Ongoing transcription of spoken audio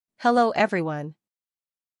Hello everyone.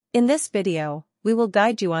 In this video, we will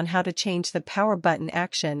guide you on how to change the power button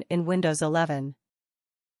action in Windows 11.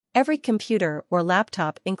 Every computer or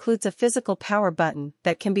laptop includes a physical power button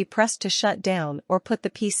that can be pressed to shut down or put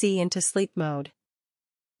the PC into sleep mode.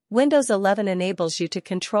 Windows 11 enables you to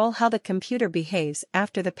control how the computer behaves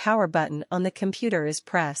after the power button on the computer is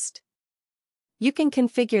pressed. You can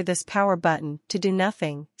configure this power button to do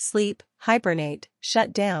nothing, sleep, hibernate,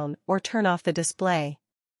 shut down, or turn off the display.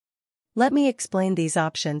 Let me explain these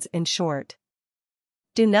options in short.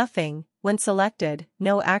 Do nothing. When selected,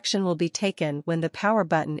 no action will be taken when the power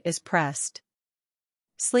button is pressed.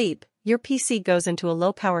 Sleep, your PC goes into a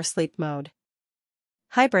low-power sleep mode.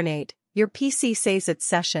 Hibernate, your PC saves its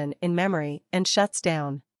session in memory and shuts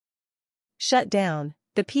down. Shut down,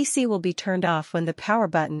 the PC will be turned off when the power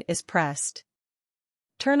button is pressed.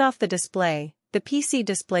 Turn off the display, the PC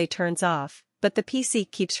display turns off, but the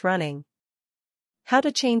PC keeps running. How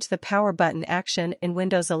to change the power button action in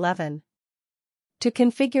Windows 11. To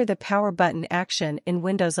configure the power button action in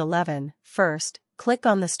Windows 11, first, click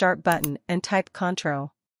on the Start button and type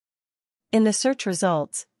Contro. In the search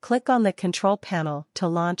results, click on the Control panel to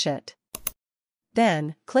launch it.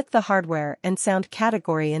 Then, click the Hardware and Sound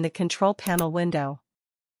category in the Control panel window.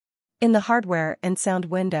 In the Hardware and Sound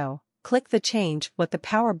window, click the Change What the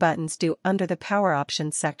Power Buttons Do under the Power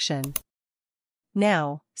Options section.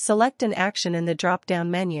 Now, select an action in the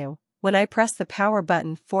drop-down menu, when I press the power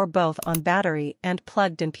button for both on battery and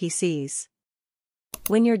plugged-in PCs.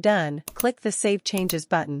 When you're done, click the Save Changes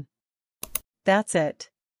button. That's it.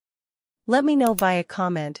 Let me know via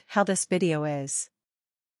comment how this video is.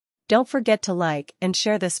 Don't forget to like and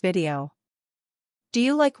share this video. Do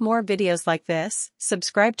you like more videos like this?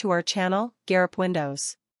 Subscribe to our channel,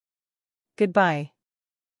 GearUpWindows. Goodbye.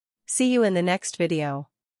 See you in the next video.